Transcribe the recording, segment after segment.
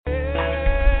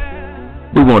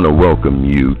We want to welcome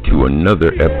you to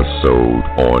another episode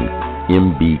on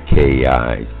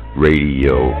MBKI's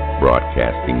Radio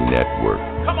Broadcasting Network.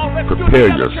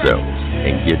 Prepare yourselves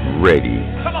and get ready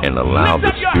and allow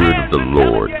the Spirit of the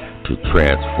Lord to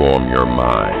transform your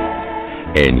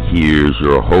mind. And here's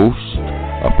your host,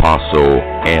 Apostle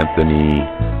Anthony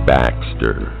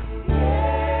Baxter.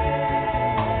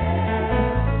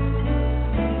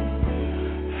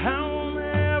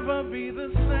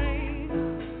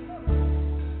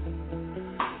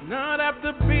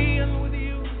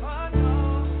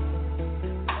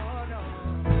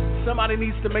 Somebody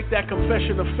needs to make that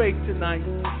confession of faith tonight.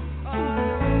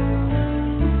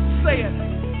 Say it.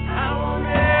 I will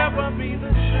never be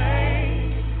the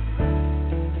same.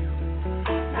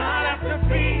 Not after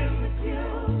being with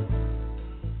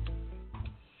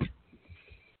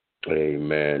you.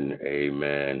 Amen.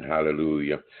 Amen.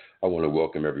 Hallelujah. I want to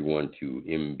welcome everyone to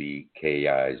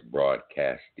MBKI's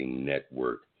Broadcasting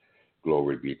Network.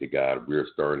 Glory be to God. We're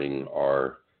starting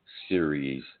our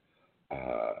series,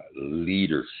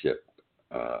 Leadership.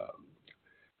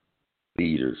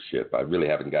 Leadership. I really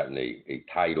haven't gotten a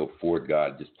title for it.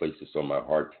 God just placed this on my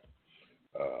heart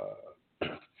a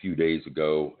few days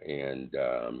ago, and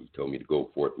He told me to go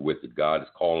forth with it. God is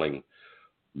calling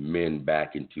men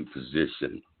back into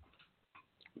position.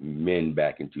 Men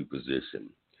back into position.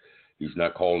 He's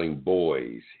not calling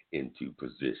boys into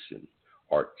position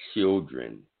or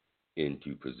children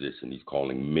into position. He's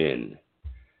calling men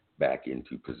back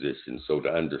into position. So to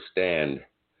understand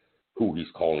who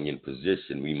He's calling in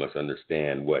position, we must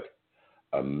understand what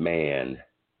a man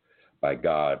by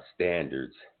God's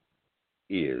standards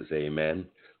is. Amen.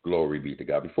 Glory be to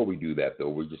God. Before we do that, though,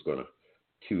 we're just going to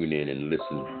tune in and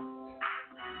listen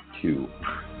to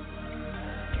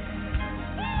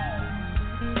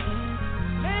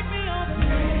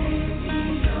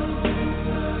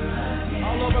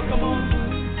all over. Come on.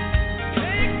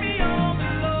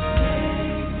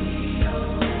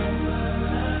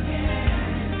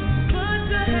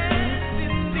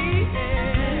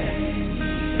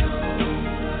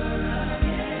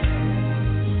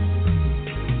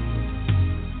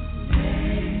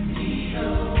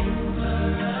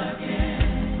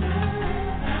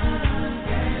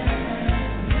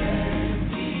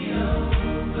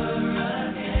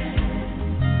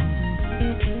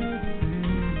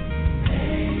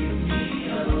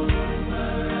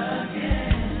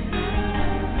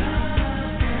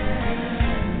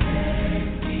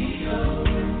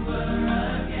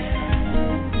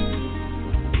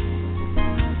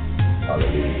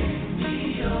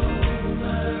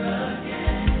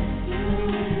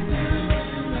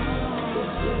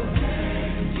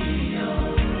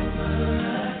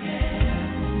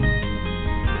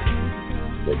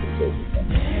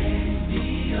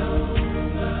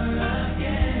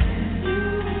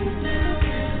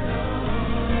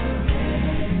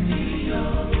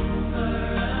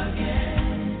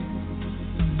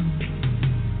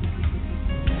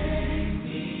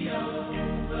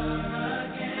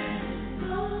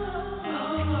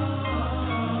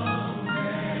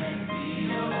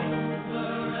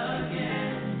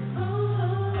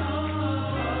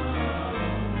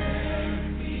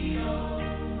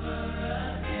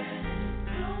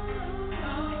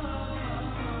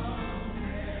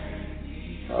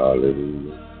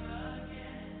 Hallelujah.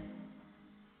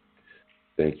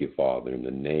 Thank you, Father. In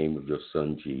the name of your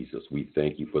Son, Jesus, we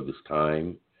thank you for this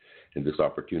time and this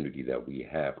opportunity that we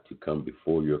have to come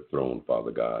before your throne,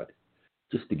 Father God,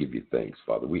 just to give you thanks,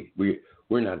 Father.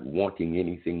 We're not wanting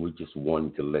anything. We're just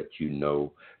wanting to let you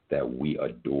know that we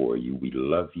adore you, we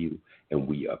love you, and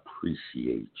we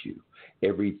appreciate you.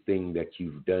 Everything that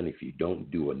you've done, if you don't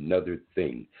do another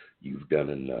thing, you've done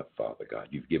enough, Father God.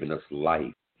 You've given us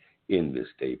life in this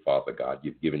day, Father God.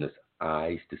 You've given us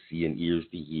eyes to see and ears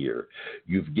to hear.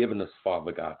 You've given us,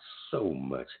 Father God, so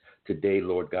much. Today,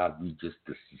 Lord God, we just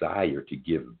desire to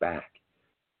give back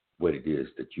what it is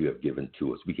that you have given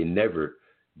to us. We can never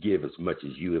give as much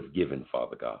as you have given,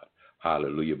 Father God.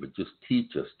 Hallelujah. But just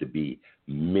teach us to be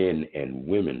men and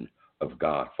women of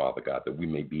God, Father God, that we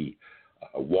may be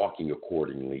walking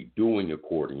accordingly, doing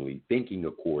accordingly, thinking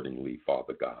accordingly,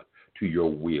 Father God, to your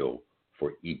will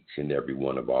for each and every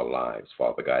one of our lives,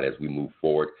 Father God. As we move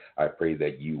forward, I pray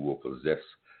that you will possess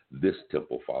this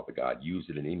temple, Father God. Use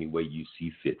it in any way you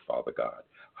see fit, Father God.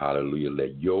 Hallelujah.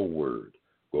 Let your word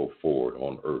go forward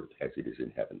on earth as it is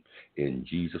in heaven. In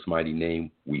Jesus' mighty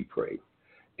name, we pray.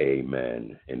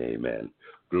 Amen and amen.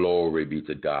 Glory be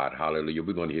to God. Hallelujah.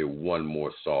 We're going to hear one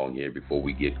more song here before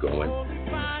we get going.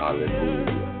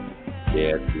 Hallelujah.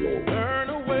 Yes, Lord. Burn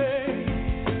away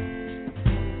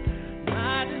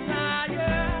my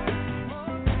desire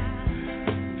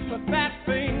for that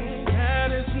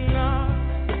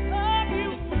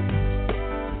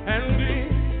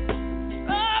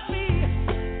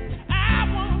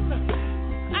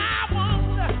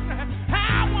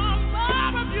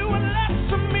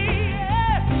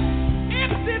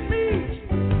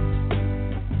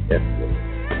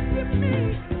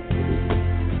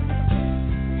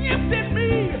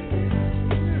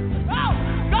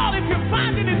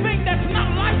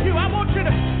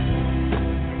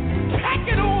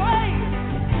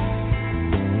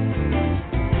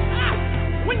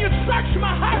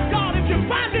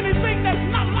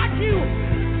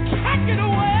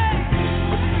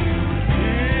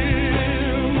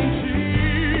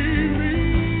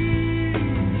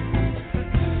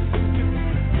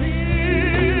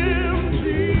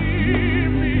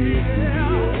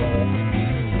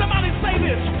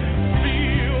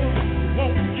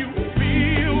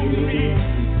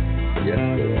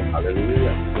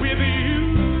with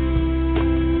you.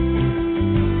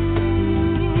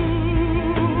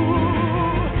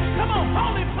 Come on,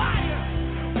 holy fire.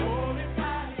 Holy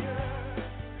fire.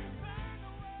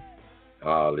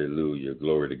 Hallelujah.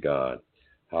 Glory to God.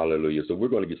 Hallelujah. So we're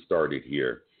going to get started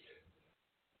here.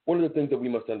 One of the things that we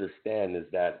must understand is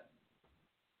that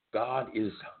God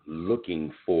is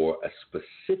looking for a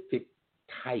specific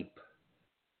type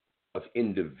of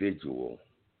individual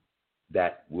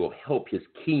that will help his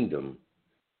kingdom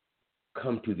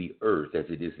come to the earth as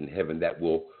it is in heaven, that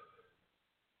will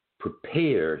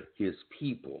prepare his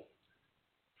people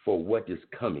for what is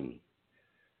coming,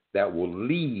 that will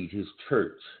lead his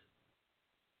church,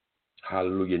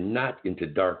 hallelujah, not into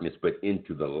darkness, but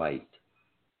into the light,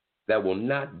 that will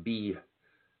not be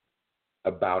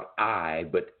about I,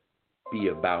 but be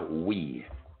about we.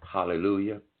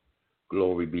 Hallelujah.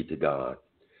 Glory be to God.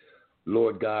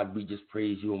 Lord God, we just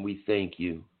praise you and we thank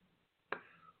you.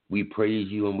 We praise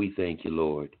you and we thank you,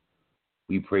 Lord.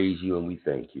 We praise you and we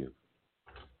thank you.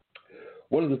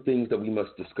 One of the things that we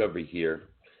must discover here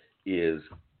is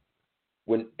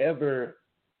whenever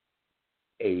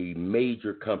a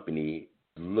major company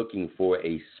is looking for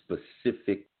a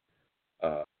specific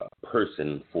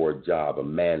person for a job, a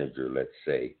manager, let's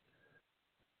say,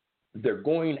 they're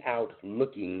going out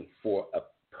looking for a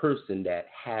person that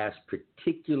has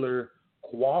particular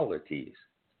qualities,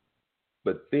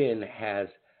 but then has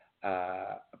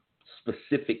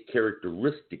specific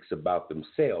characteristics about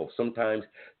themselves. Sometimes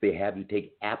they have you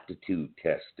take aptitude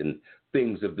tests and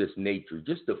things of this nature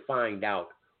just to find out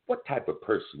what type of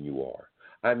person you are.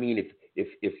 I mean,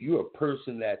 if you're a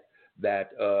person that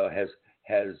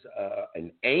has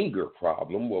an anger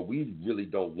problem, well, we really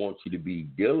don't want you to be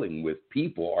dealing with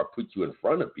people or put you in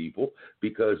front of people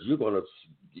because you're going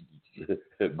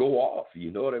to go off.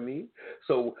 You know what I mean?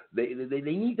 So they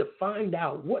need to find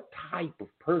out what type of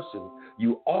person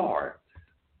you are.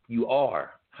 You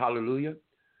are. Hallelujah.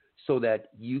 So that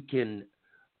you can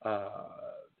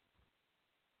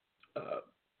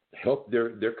help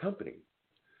their company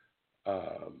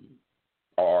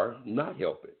or not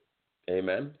help it.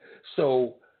 Amen.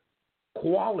 So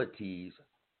qualities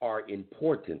are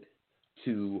important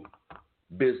to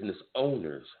business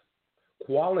owners.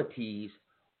 Qualities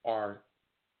are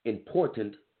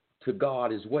important to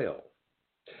God as well.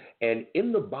 And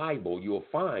in the Bible, you'll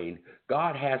find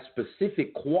God has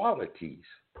specific qualities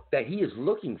that he is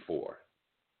looking for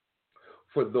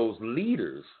those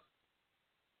leaders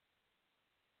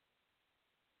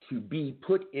to be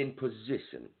put in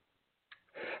position.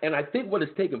 And I think what has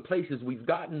taken place is we've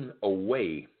gotten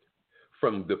away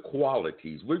from the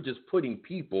qualities. We're just putting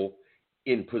people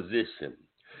in position.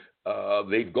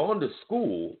 They've gone to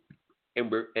school,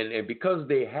 and because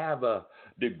they have a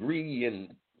degree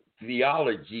in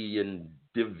theology and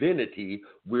divinity,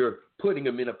 we're putting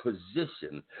them in a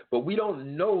position. But we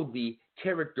don't know the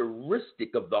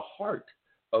characteristic of the heart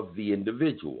of the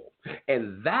individual.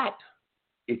 And that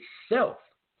itself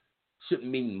should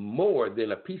mean more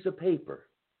than a piece of paper.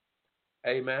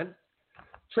 Amen.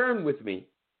 Turn with me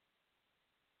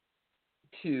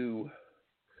to,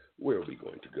 where are we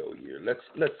going to go here?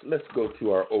 Let's go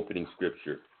to our opening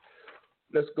scripture.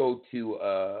 Let's go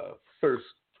to 1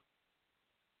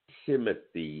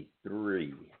 Timothy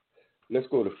 3. Let's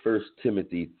go to 1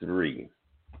 Timothy 3.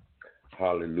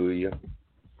 Hallelujah.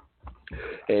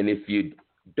 And if you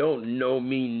don't know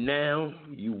me now,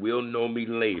 you will know me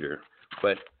later.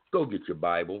 But go get your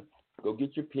Bible, go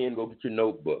get your pen, go get your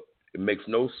notebook. It makes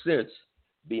no sense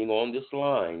being on this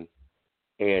line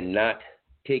and not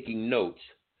taking notes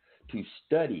to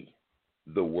study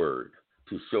the word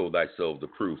to show thyself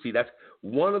approved. See, that's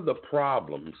one of the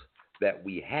problems that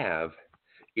we have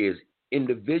is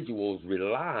individuals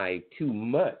rely too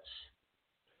much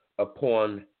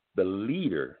upon the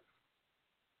leader,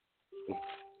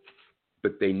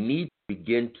 but they need to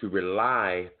begin to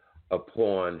rely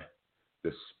upon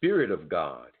the Spirit of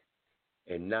God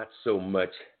and not so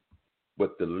much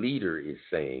what the leader is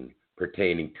saying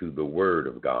pertaining to the Word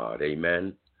of God.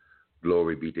 Amen.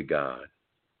 Glory be to God.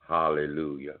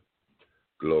 Hallelujah.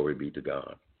 Glory be to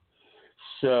God.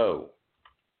 So,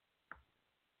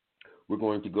 we're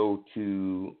going to go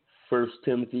to 1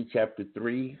 Timothy chapter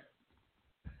 3,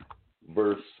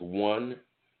 verse 1.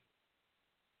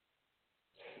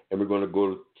 And we're going to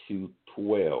go to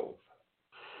 12.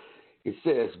 It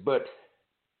says, but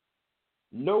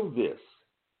know this,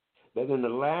 that in the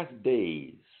last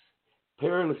days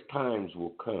perilous times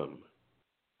will come,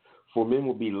 for men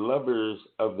will be lovers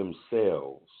of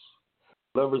themselves,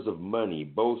 lovers of money,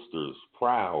 boasters,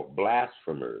 proud,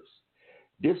 blasphemers,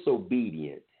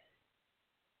 disobedient,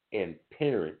 and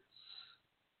parents,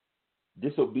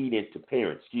 disobedient to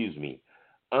parents,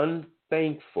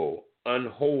 unthankful,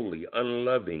 unholy,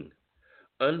 unloving,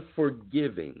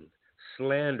 unforgiving,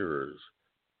 slanderers,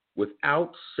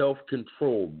 without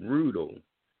self-control, brutal,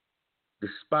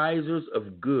 despisers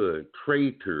of good,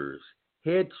 traitors,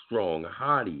 headstrong,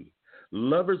 haughty,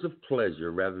 lovers of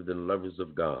pleasure rather than lovers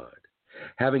of God,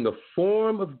 having a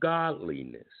form of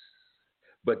godliness,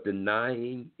 but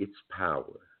denying its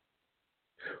power.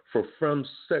 For from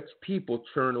such people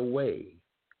turn away.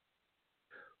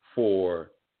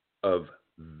 For of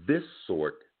this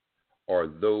sort are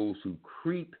those who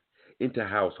creep into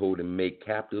household and make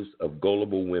captives of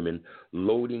gullible women,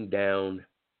 loaded down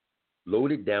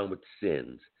with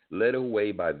sins, led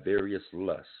away by various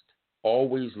lusts,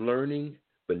 always learning,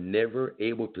 but never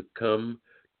able to come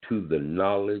to the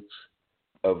knowledge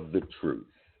of the truth.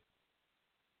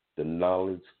 The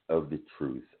knowledge of the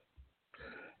truth.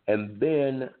 And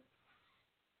then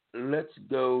let's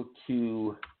go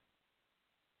to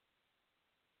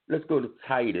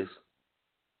Titus,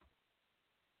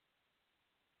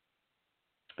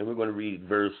 and we're going to read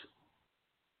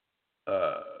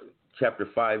chapter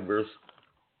 5, verse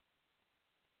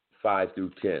 5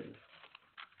 through 10.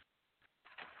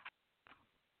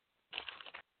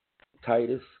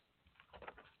 Titus,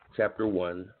 chapter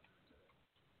 1,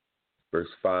 verse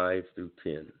 5 through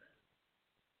 10.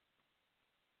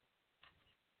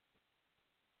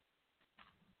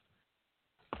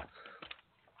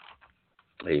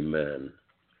 Amen.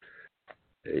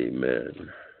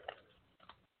 Amen.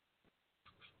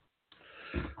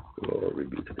 Glory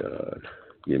be to God.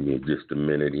 Give me just a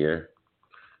minute here.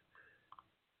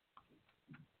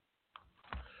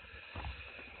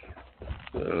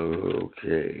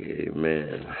 Okay,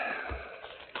 amen.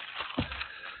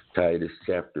 Titus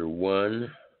chapter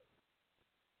 1,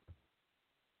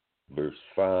 verse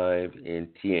 5 and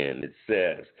 10. It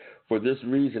says, "For this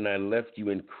reason I left you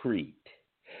in Crete,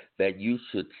 that you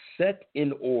should set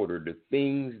in order the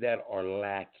things that are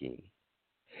lacking,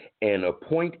 and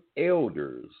appoint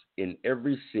elders in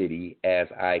every city as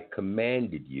I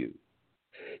commanded you.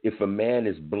 If a man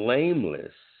is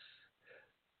blameless,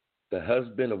 the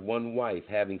husband of one wife,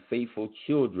 having faithful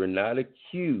children, not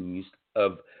accused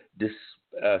of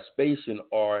dissipation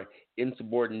or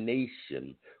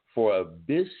insubordination, for a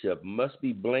bishop must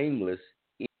be blameless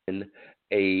in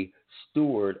a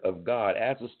steward of God,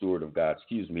 as a steward of God,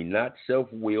 not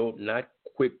self-willed, not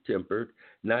quick-tempered,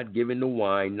 not given to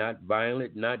wine, not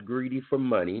violent, not greedy for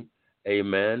money,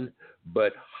 amen,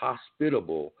 but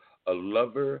hospitable, a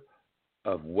lover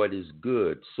of what is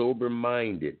good,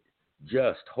 sober-minded,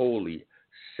 just, holy,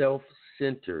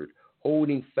 self-centered,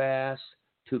 holding fast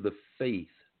to the faith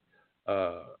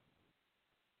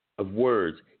of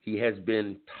words he has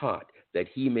been taught, that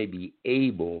he may be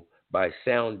able by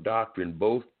sound doctrine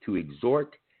both to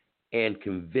exhort and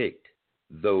convict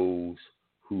those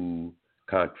who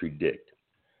contradict."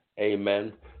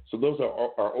 Amen. So those are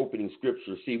our opening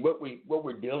scriptures. See, what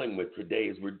we're dealing with today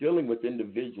is we're dealing with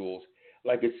individuals,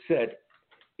 like it said,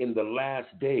 in the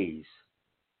last days.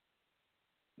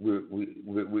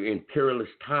 We're in perilous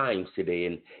times today,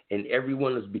 and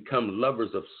everyone has become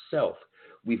lovers of self.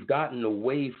 We've gotten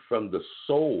away from the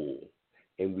soul,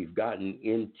 and we've gotten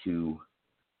into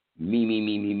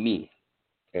me.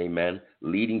 Amen.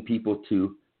 Leading people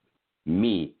to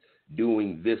me,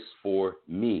 doing this for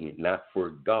me, not for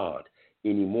God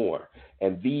anymore.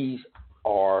 And these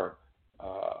are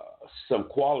some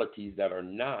qualities that are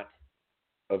not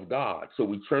of God. So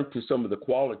we turn to some of the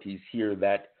qualities here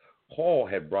that Paul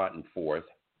had brought forth,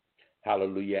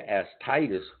 hallelujah, as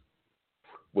Titus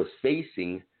was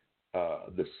facing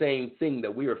the same thing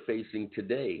that we are facing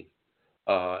today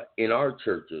in our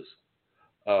churches.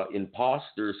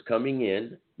 Imposters coming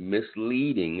in,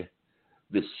 misleading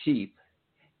the sheep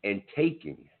and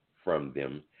taking from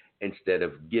them instead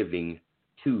of giving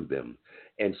to them.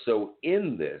 And so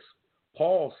in this,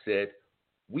 Paul said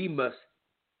we must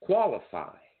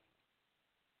qualify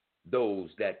those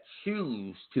that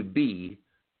choose to be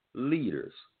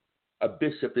leaders. A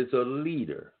bishop is a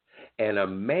leader, and a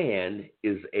man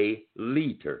is a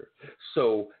leader.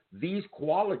 So these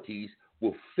qualities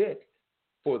will fit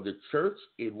for the church.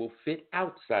 It will fit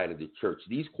outside of the church.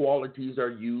 These qualities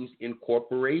are used in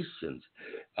corporations,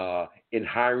 in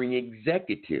hiring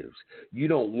executives. You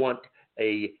don't want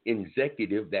an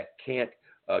executive that can't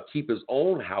keep his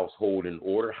own household in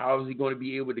order. How is he going to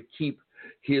be able to keep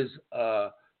his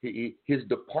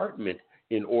department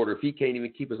in order if he can't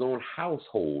even keep his own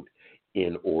household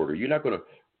in order? You're not going to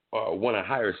want to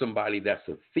hire somebody that's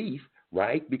a thief,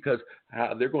 right? Because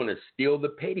they're going to steal the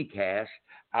petty cash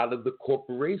out of the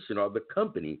corporation or the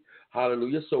company.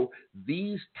 Hallelujah. So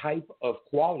these type of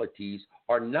qualities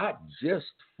are not just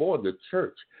for the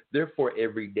church. They're for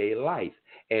everyday life.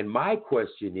 And my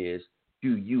question is,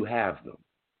 do you have them?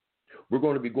 We're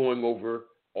going to be going over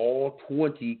all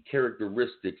 20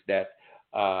 characteristics that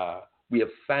we have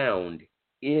found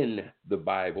in the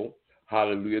Bible.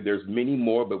 Hallelujah. There's many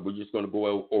more, but we're just going to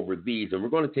go over these. And we're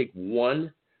going to take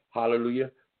one,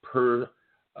 hallelujah, per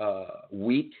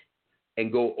week and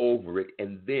go over it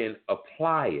and then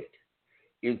apply it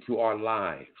into our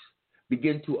lives.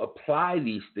 Begin to apply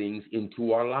these things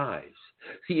into our lives.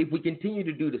 See, if we continue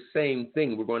to do the same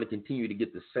thing, we're going to continue to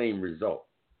get the same result.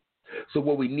 So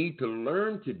what we need to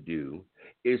learn to do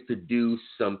is to do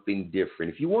something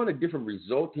different. If you want a different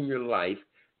result in your life,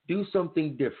 do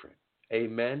something different.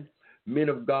 Amen. Men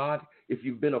of God, if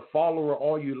you've been a follower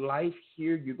all your life,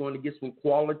 here you're going to get some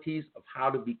qualities of how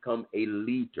to become a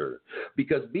leader.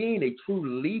 Because being a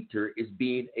true leader is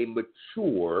being a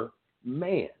mature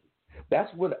man.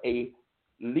 That's what a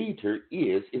leader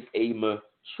is a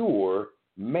mature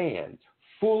man,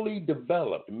 fully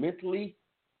developed mentally,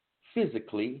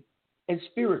 physically, and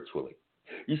spiritually.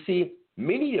 You see,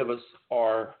 many of us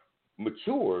are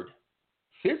matured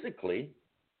physically.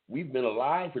 We've been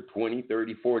alive for 20,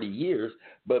 30, 40 years,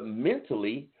 but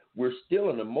mentally, we're still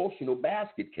an emotional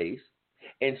basket case.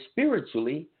 And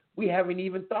spiritually, we haven't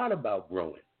even thought about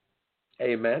growing.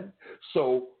 Amen.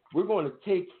 So we're going to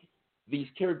take these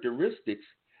characteristics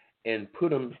and put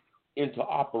them into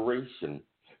operation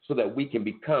so that we can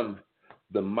become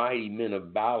the mighty men of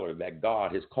valor that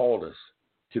God has called us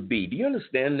to be. Do you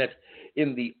understand that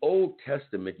in the Old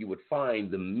Testament, you would find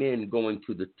the men going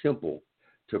to the temple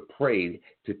to pray,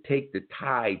 to take the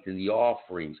tithes and the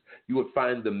offerings? You would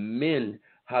find the men,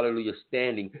 hallelujah,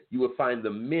 standing. You would find the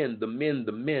men.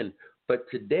 But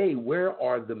today, where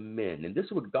are the men? And this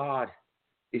is what God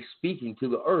is speaking to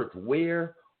the earth.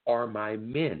 Where are my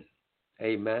men?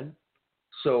 Amen.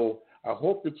 So I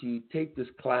hope that you take this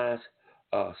class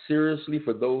seriously.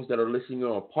 For those that are listening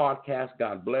on a podcast,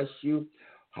 God bless you.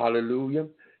 Hallelujah.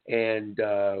 And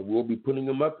we'll be putting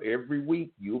them up every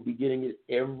week. You'll be getting it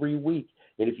every week.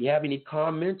 And if you have any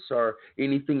comments or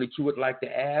anything that you would like to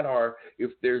add, or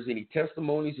if there's any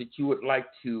testimonies that you would like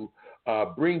to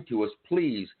bring to us,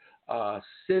 please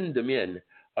send them in.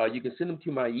 You can send them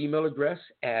to my email address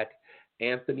at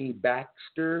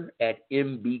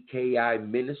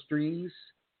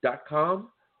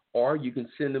anthonybaxter@mbkiministries.com, or you can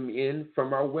send them in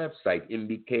from our website,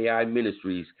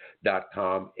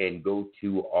 mbkiministries.com, and go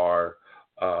to our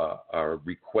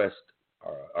request,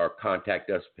 our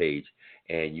contact us page,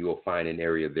 and you will find an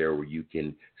area there where you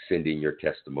can send in your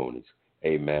testimonies.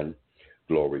 Amen.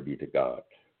 Glory be to God.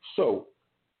 So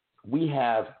we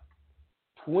have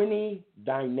 20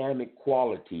 dynamic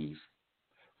qualities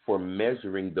for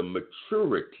measuring the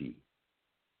maturity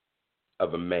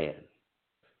of a man.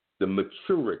 The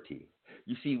maturity.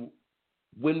 You see,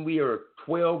 when we are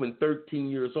 12 and 13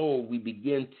 years old, we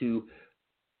begin to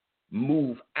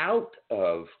move out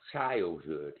of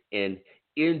childhood and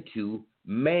into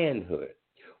manhood.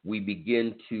 We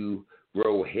begin to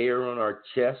grow hair on our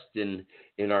chest and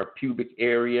in our pubic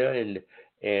area,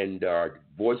 and our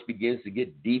voice begins to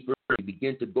get deeper. We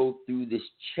begin to go through this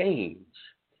change,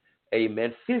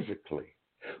 amen, physically.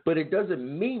 But it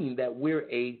doesn't mean that we're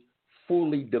a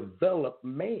fully developed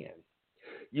man.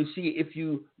 You see, if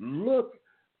you look,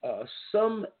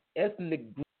 some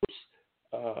ethnic groups,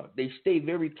 they stay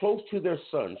very close to their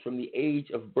sons from the age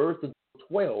of birth until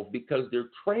 12 because they're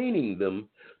training them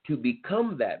to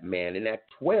become that man. And at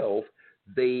 12,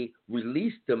 they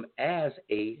release them as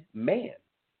a man.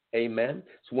 Amen.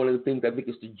 It's one of the things, I think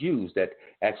it's the Jews that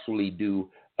actually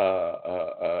do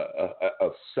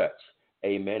of such.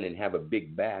 Amen. And have a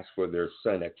big bash for their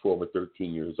son at 12 or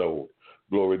 13 years old.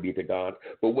 Glory be to God.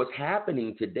 But what's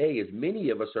happening today is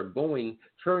many of us are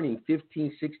turning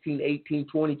 15, 16, 18,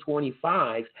 20,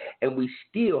 25, and we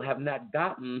still have not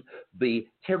gotten the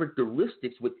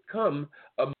characteristics which come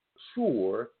a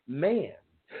mature man.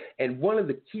 And one of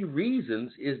the key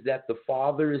reasons is that the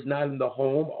father is not in the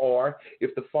home, or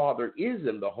if the father is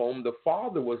in the home, the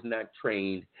father was not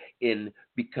trained in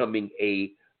becoming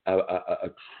a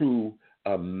true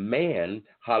man,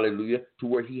 hallelujah, to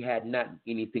where he had not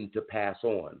anything to pass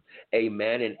on.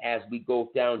 Amen. And as we go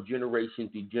down generation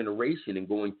to generation and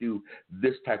going through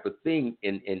this type of thing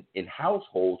in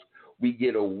households, we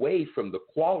get away from the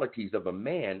qualities of a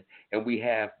man, and we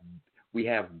have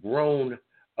grown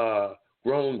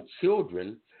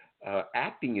children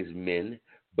acting as men,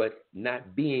 but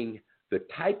not being the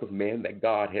type of man that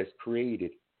God has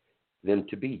created them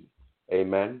to be.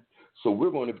 Amen. So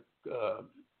we're going to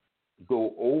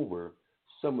go over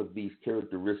some of these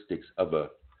characteristics of a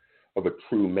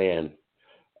true man.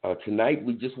 Tonight,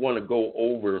 we just want to go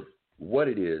over what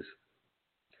it is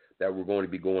that we're going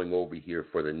to be going over here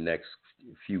for the next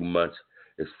few months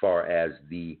as far as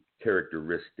the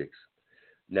characteristics.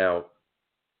 Now,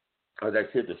 as I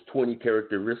said, there's 20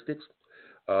 characteristics.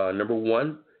 Number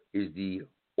one is the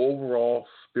overall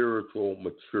spiritual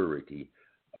maturity,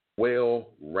 a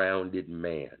well-rounded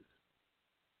man,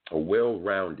 a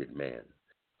well-rounded man,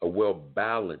 a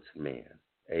well-balanced man.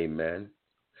 Amen.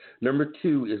 Number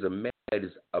two is a man that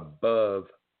is above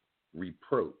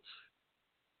reproach,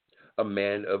 a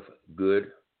man of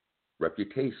good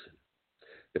reputation.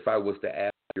 If I was to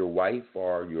ask your wife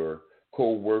or your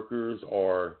co-workers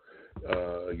or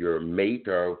your mate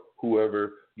or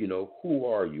whoever, who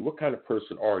are you? What kind of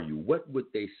person are you? What would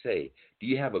they say? Do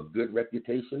you have a good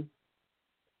reputation?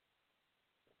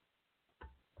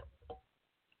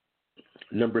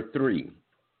 Number three,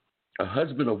 a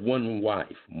husband of one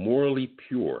wife, morally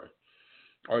pure.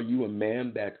 Are you a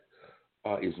man that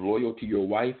is loyal to your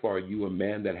wife, or are you a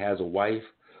man that has a wife,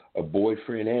 a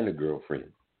boyfriend, and a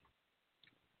girlfriend?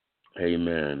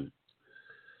 Amen.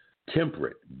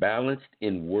 Temperate, balanced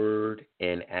in word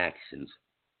and actions.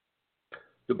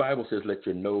 The Bible says, let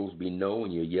your no's be no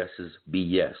and your yeses be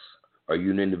yes. Are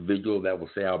you an individual that will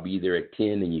say, I'll be there at 10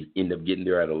 and you end up getting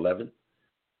there at 11?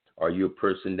 Are you a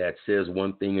person that says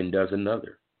one thing and does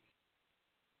another?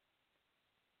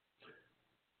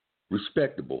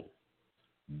 Respectable,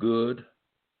 good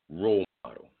role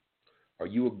model. Are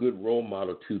you a good role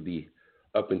model to the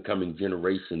up-and-coming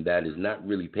generation that is not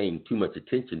really paying too much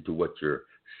attention to what you're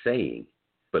saying,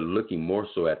 but looking more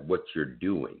so at what you're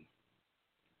doing?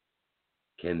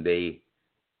 Can they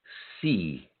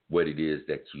see what it is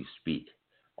that you speak?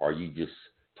 Are you just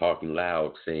talking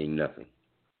loud, saying nothing?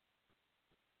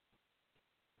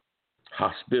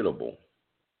 Hospitable,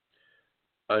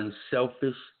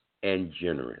 unselfish, and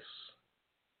generous.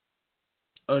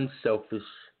 Unselfish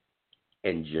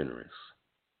and generous.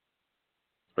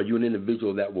 Are you an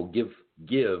individual that will give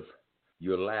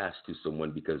your last to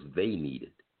someone because they need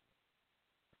it?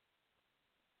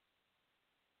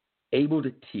 Able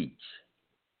to teach.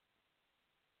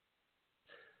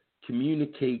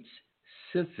 Communicates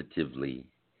sensitively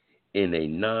in a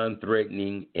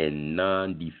non-threatening and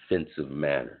non-defensive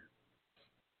manner.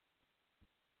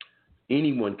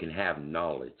 Anyone can have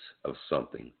knowledge of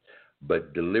something,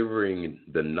 but delivering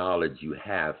the knowledge you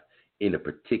have in a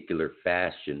particular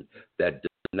fashion that does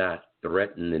not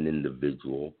threaten an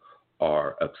individual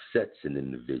or upsets an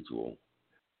individual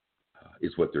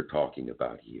is what they're talking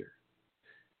about here.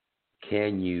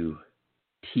 Can you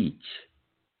teach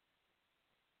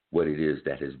what it is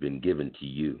that has been given to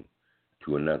you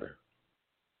to another?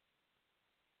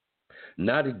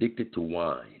 Not addicted to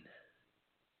wine,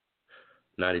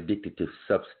 not addicted to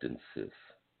substances,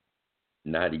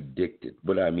 not addicted.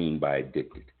 What do I mean by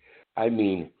addicted? I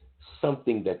mean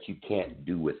something that you can't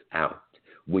do without.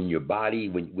 When your body,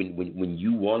 when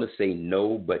you want to say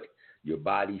no, but your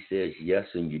body says yes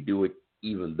and you do it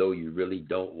even though you really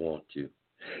don't want to.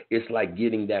 It's like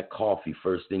getting that coffee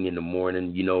first thing in the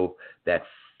morning, that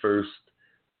first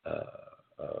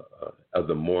of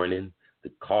the morning,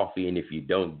 the coffee, and if you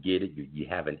don't get it, you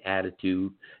have an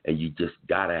attitude and you just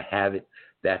got to have it,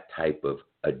 that type of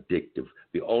addictive.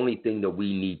 The only thing that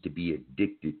we need to be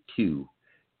addicted to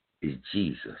is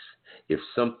Jesus. If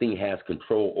something has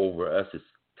control over us, it's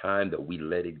time that we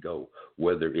let it go,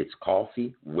 whether it's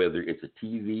coffee, whether it's a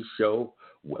TV show,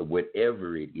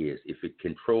 whatever it is. If it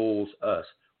controls us,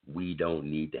 we don't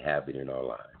need to have it in our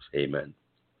lives. Amen.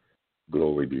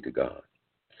 Glory be to God.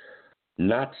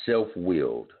 Not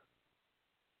self-willed,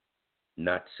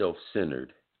 not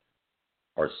self-centered,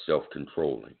 or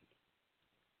self-controlling.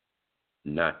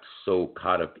 Not so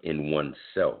caught up in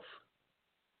oneself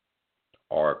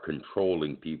or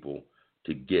controlling people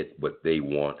to get what they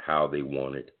want, how they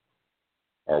want it,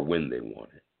 or when they want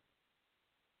it.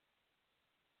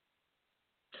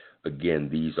 Again,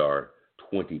 these are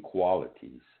 20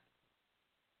 qualities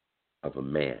of a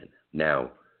man.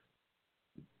 Now,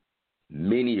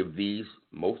 many of these,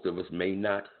 most of us may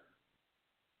not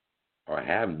or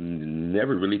have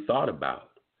never really thought about.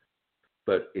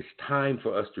 But it's time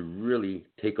for us to really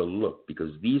take a look,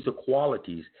 because these are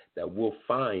qualities that we'll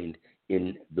find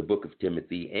in the book of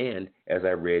Timothy and, as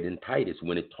I read in Titus,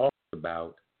 when it talks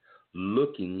about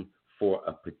looking for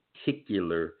a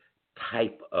particular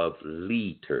type of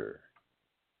leader.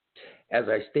 As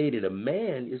I stated, a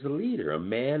man is a leader. A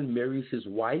man marries his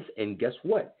wife, and guess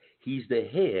what? He's the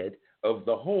head of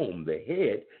the home. The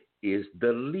head is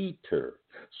the leader.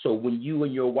 So when you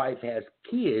and your wife has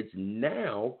kids,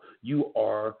 now you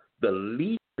are the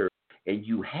leader, and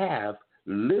you have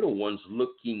little ones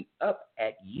looking up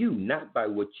at you, not by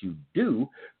what you do,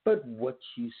 but what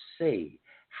you say,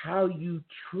 how you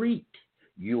treat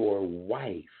your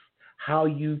wife, how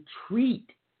you treat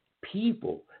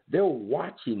people. They're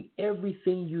watching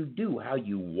everything you do, how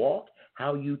you walk,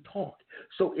 how you talk.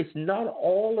 So it's not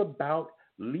all about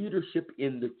leadership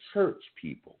in the church,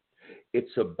 people.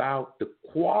 It's about the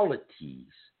qualities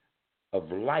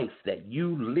of life that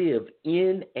you live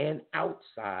in and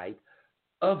outside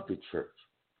of the church.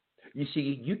 You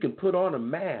see, you can put on a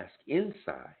mask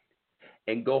inside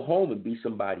and go home and be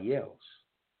somebody else.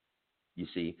 You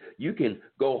see, you can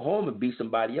go home and be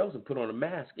somebody else and put on a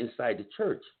mask inside the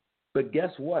church. But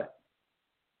guess what?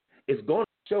 It's going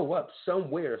to show up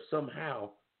somewhere, somehow,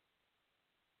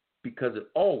 because it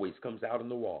always comes out in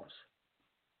the wash.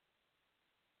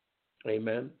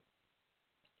 Amen.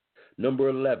 Number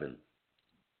 11,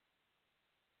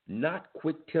 not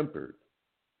quick-tempered,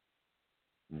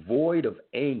 void of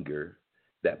anger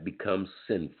that becomes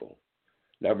sinful.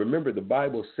 Now remember, the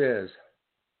Bible says,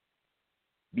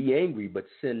 be angry, but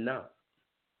sin not.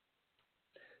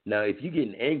 Now, if you're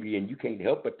getting angry and you can't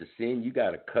help but to sin, you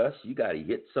got to cuss, you got to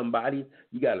hit somebody,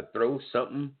 you got to throw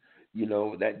something,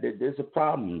 there's a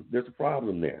problem. There's a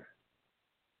problem there.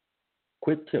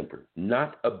 Quick-tempered,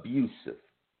 not abusive.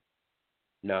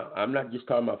 Now, I'm not just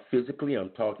talking about physically.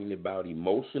 I'm talking about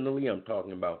emotionally. I'm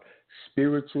talking about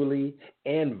spiritually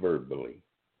and verbally.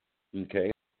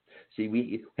 Okay? See,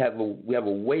 we have a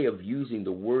way of using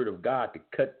the word of God to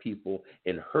cut people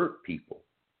and hurt people.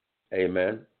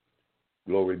 Amen?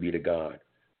 Glory be to God.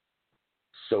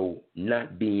 So,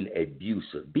 not being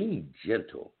abusive, being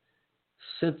gentle,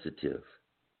 sensitive,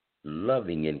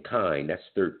 loving, and kind. That's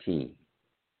 13.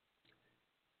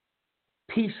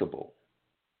 Peaceable,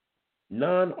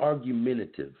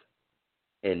 non-argumentative,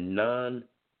 and non-divisive.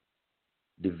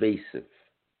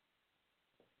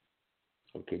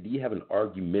 Okay, do you have an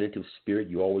argumentative spirit?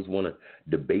 You always want to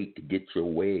debate to get your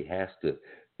way.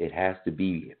 It has to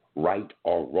be right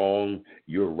or wrong.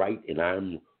 You're right and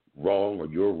I'm wrong, or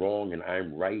you're wrong and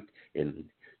I'm right. And,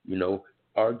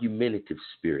 argumentative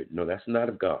spirit. No, that's not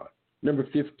of God. Number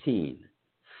 15,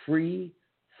 free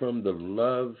from the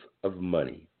love of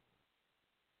money.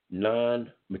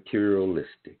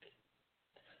 Non-materialistic.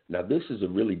 Now, this is a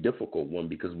really difficult one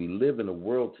because we live in a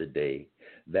world today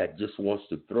that just wants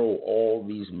to throw all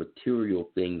these material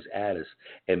things at us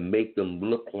and make them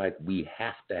look like we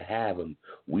have to have them.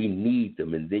 We need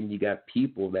them. And then you got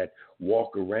people that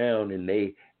walk around and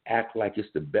they act like it's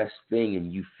the best thing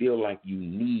and you feel like you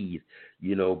need,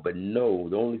 but no,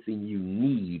 the only thing you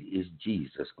need is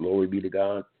Jesus. Glory be to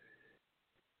God.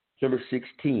 Number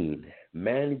 16,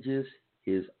 manages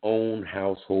his own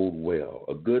household well,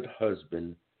 a good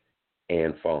husband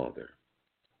and father.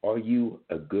 Are you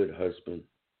a good husband?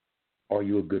 Are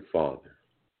you a good father?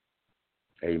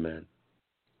 Amen.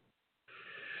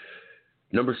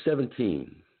 Number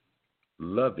 17,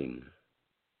 loving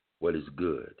what is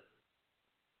good,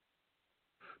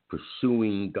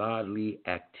 pursuing godly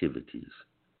activities.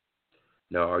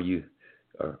 Now, are you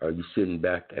sitting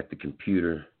back at the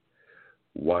computer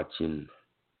watching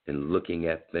and looking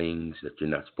at things that you're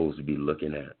not supposed to be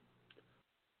looking at?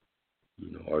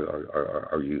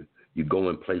 Are you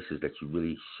going places that you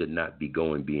really should not be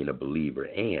going, being a believer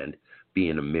and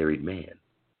being a married man?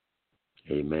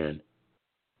 Amen.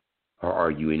 Or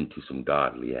are you into some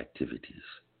godly activities?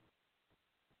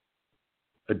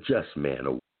 A just man,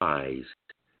 a wise,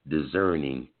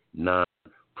 discerning,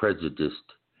 non-prejudiced,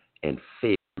 and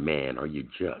fair man. Are you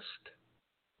just?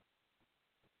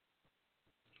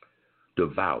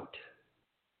 Devout,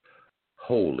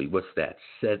 holy. What's that?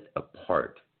 Set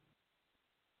apart.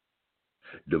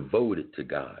 Devoted to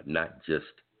God, not just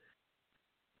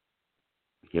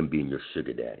him being your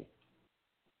sugar daddy.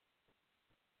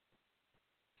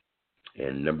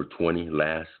 And number 20,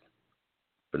 last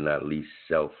but not least,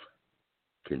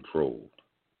 self-controlled.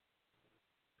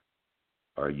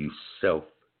 Are you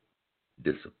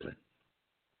self-disciplined?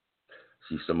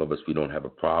 See, some of us, we don't have a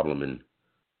problem in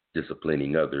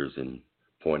disciplining others and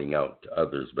pointing out to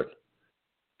others, but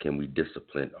can we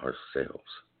discipline ourselves?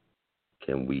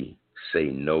 Can we say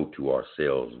no to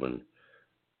ourselves when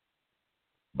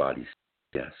body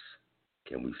says yes?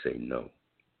 Can we say no?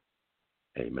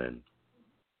 Amen.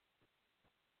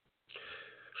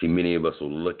 See, many of us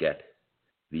will look at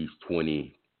these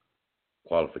 20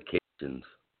 qualifications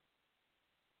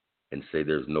and say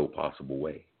there's no possible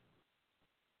way.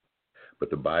 But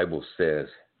the Bible says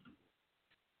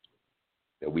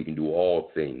that we can do all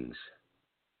things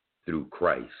through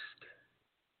Christ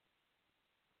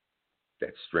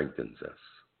that strengthens us.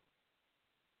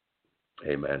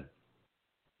 Amen.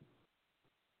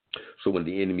 So when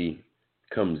the enemy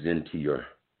comes into your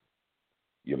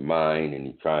mind and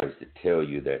he tries to tell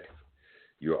you that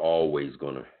you're always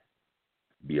going to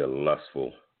be a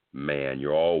lustful man,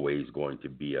 you're always going to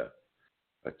be a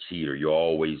cheater, you're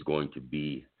always going to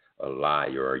be a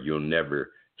liar, or you'll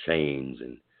never change,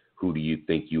 and who do you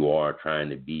think you are trying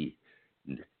to be?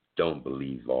 Don't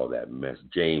believe all that mess.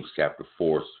 James chapter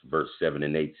 4, verse 7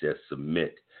 and 8 says,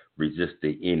 submit, resist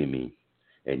the enemy,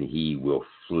 and he will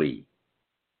flee.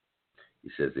 He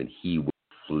says, and he will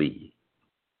flee.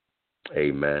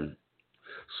 Amen.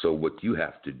 So what you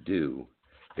have to do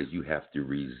is you have to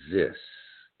resist.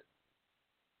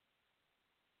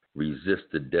 Resist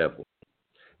the devil,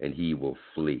 and he will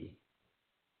flee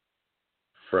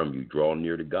from you. Draw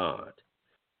near to God,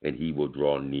 and he will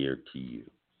draw near to you.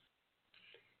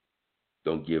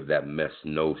 Don't give that mess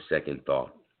no second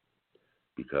thought,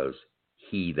 because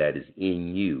he that is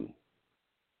in you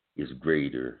is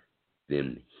greater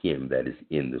than him that is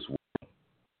in this world.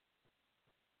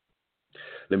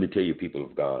 Let me tell you, people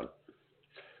of God,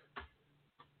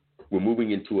 we're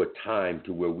moving into a time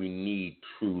to where we need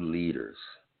true leaders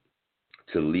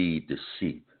to lead the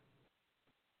sheep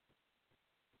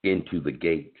into the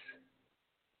gates.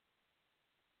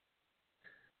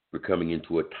 We're coming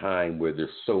into a time where there's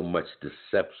so much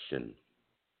deception.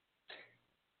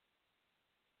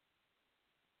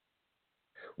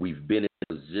 We've been in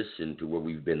a position to where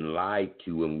we've been lied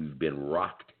to and we've been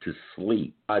rocked to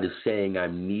sleep. God is saying,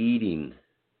 I'm needing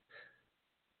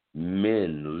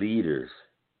men, leaders,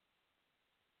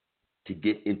 to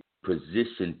get in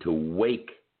position to wake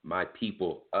my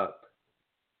people up,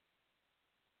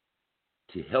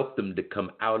 to help them to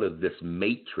come out of this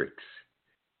matrix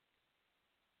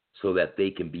so that they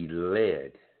can be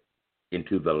led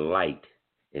into the light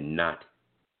and not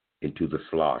into the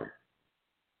slaughter.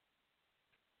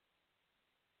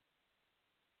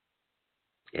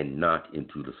 And not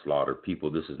into the slaughter. People,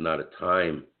 this is not a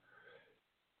time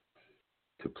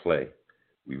to play.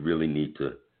 We really need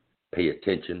to pay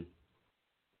attention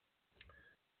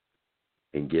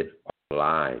and get our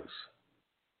lives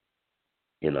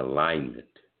in alignment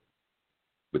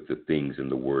with the things in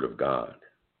the Word of God.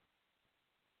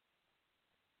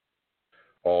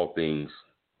 All things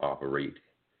operate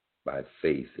by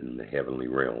faith in the heavenly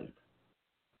realm.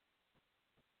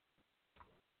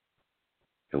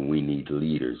 And we need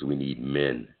leaders, we need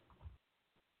men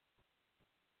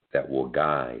that will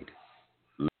guide,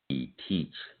 lead,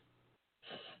 teach,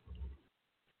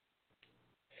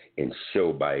 and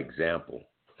show by example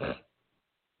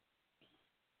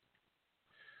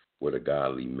what a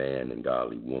godly man and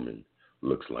godly woman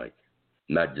looks like.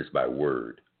 Not just by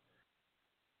word,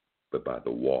 but by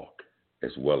the walk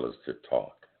as well as the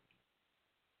talk.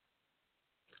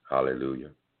 Hallelujah.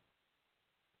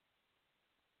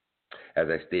 As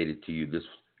I stated to you, this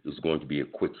is going to be a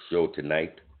quick show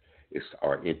tonight. It's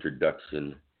our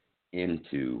introduction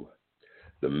into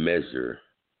the measure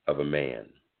of a man.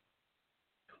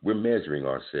 We're measuring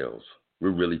ourselves.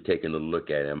 We're really taking a look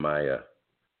at, am I a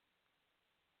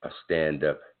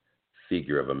stand-up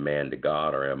figure of a man to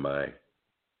God, or am I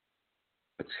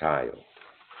a child?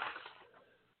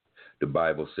 The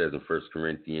Bible says in 1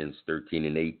 Corinthians 13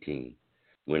 and 18,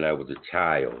 when I was a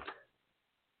child,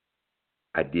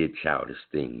 I did childish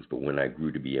things, but when I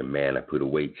grew to be a man, I put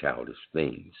away childish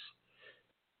things.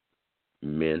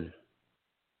 Men,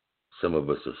 some of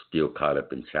us are still caught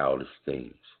up in childish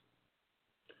things.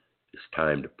 It's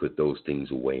time to put those things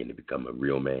away and to become a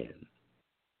real man.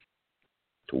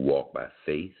 To walk by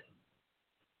faith,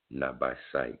 not by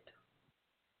sight.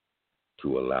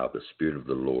 To allow the Spirit of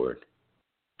the Lord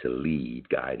to lead,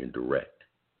 guide, and direct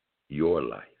your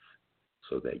life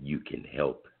so that you can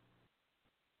help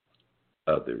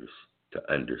others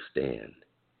to understand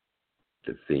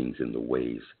the things and the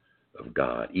ways of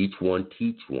God. Each one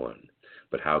teach one,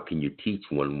 but how can you teach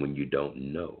one when you don't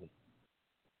know?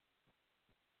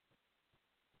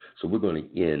 So we're going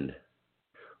to end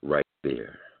right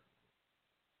there.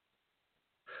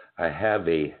 I have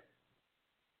a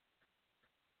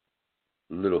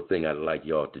little thing I'd like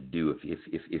y'all to do.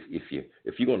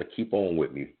 If you're going to keep on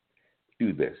with me,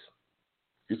 do this.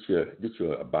 Get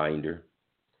your a binder.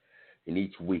 And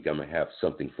each week I'm going to have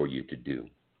something for you to do.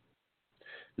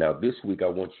 Now, this week I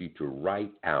want you to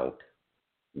write out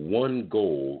one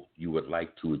goal you would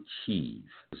like to achieve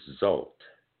as a result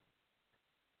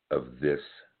of this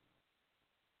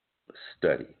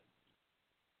study.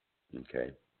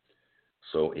 Okay?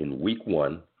 So in week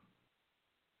 1,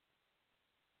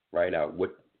 write out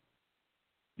what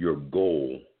your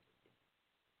goal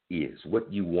is,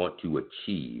 what you want to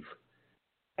achieve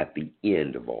at the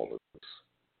end of all of this.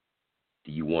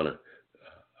 Do you want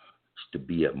to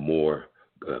be a more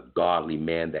godly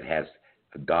man that has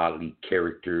godly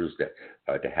characters, that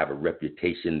to have a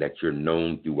reputation that you're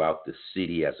known throughout the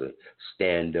city as a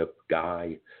stand-up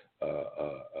guy,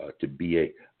 to be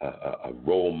a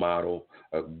role model?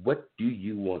 What do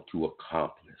you want to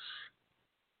accomplish?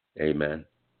 Amen.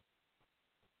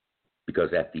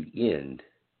 Because at the end,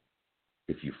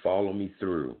 if you follow me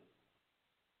through,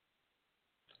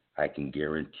 I can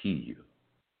guarantee you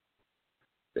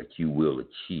that you will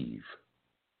achieve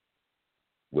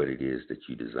what it is that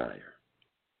you desire.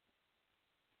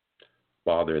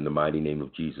 Father, in the mighty name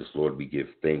of Jesus, Lord, we give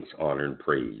thanks, honor, and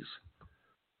praise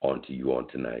unto you on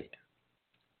tonight.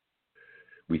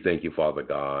 We thank you, Father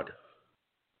God,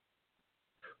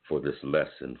 for this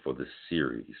lesson, for this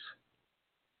series.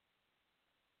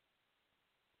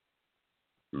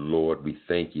 Lord, we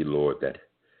thank you, Lord, that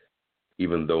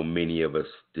even though many of us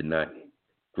did not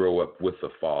grow up with the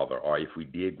Father, or if we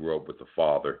did grow up with the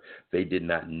Father, they did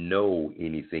not know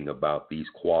anything about these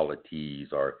qualities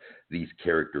or these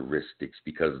characteristics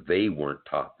because they weren't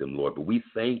taught them, Lord. But we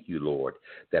thank you, Lord,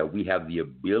 that we have the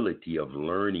ability of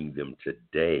learning them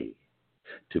today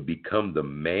to become the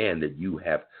man that you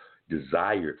have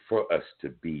desired for us to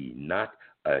be, not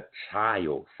a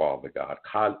child, Father God,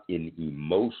 caught in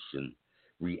emotion,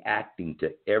 reacting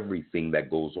to everything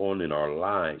that goes on in our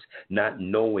lives, not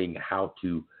knowing how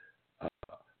to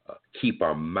keep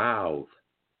our mouth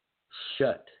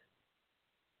shut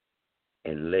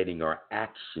and letting our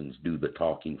actions do the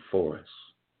talking for us.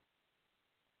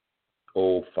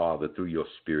 Oh, Father, through your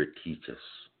Spirit, teach us.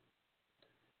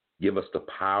 Give us the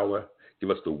power, give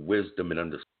us the wisdom and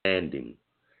understanding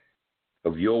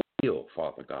of your will,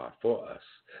 Father God, for us,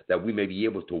 that we may be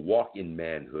able to walk in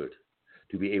manhood,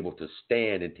 to be able to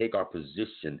stand and take our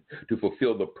position, to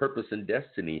fulfill the purpose and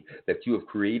destiny that you have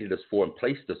created us for and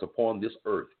placed us upon this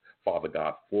earth, Father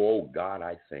God. For, oh God,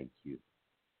 I thank you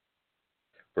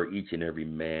for each and every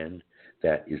man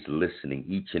that is listening,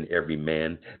 each and every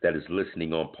man that is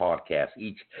listening on podcasts,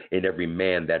 each and every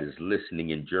man that is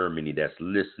listening in Germany, that's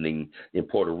listening in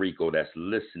Puerto Rico, that's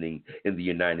listening in the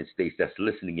United States, that's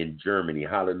listening in Germany.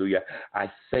 Hallelujah.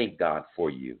 I thank God for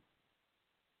you,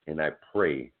 and I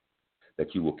pray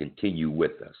that you will continue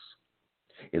with us.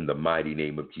 In the mighty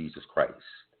name of Jesus Christ,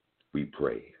 we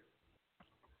pray.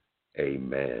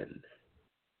 Amen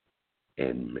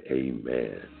and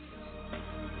amen.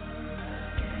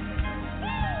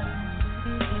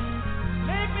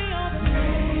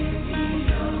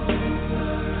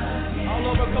 All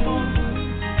over, come on.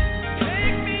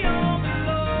 Take me over,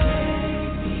 Lord.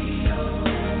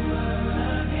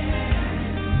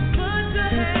 Put your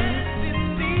hands in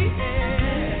the air.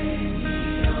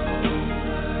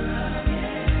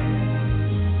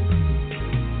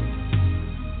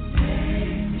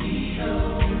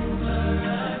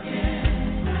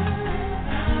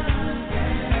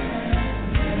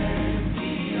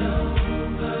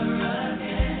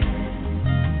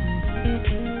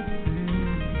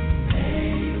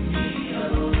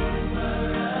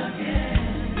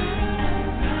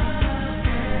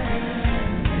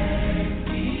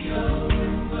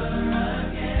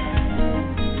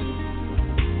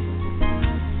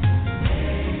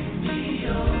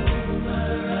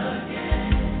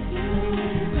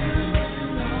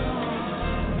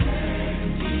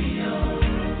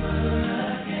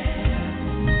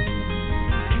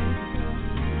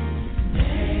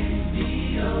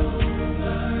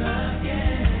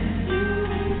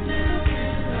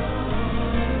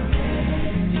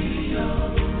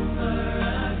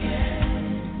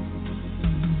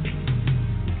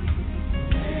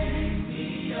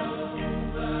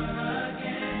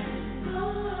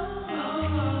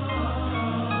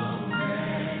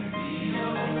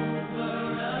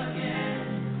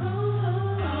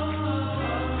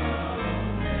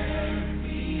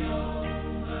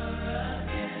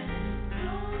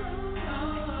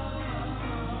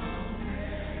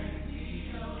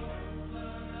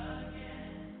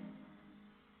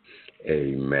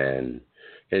 Amen.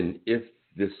 And if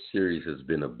this series has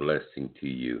been a blessing to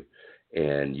you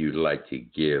and you'd like to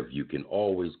give, you can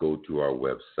always go to our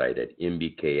website at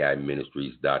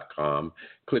mbkiministries.com,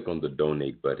 click on the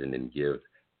donate button and give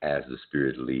as the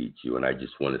Spirit leads you. And I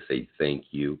just want to say thank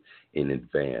you in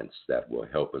advance. That will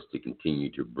help us to continue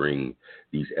to bring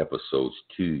these episodes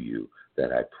to you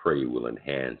that I pray will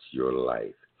enhance your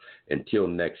life. Until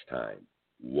next time,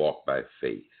 walk by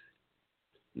faith,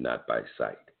 not by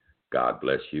sight. God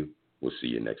bless you. We'll see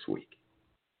you next week.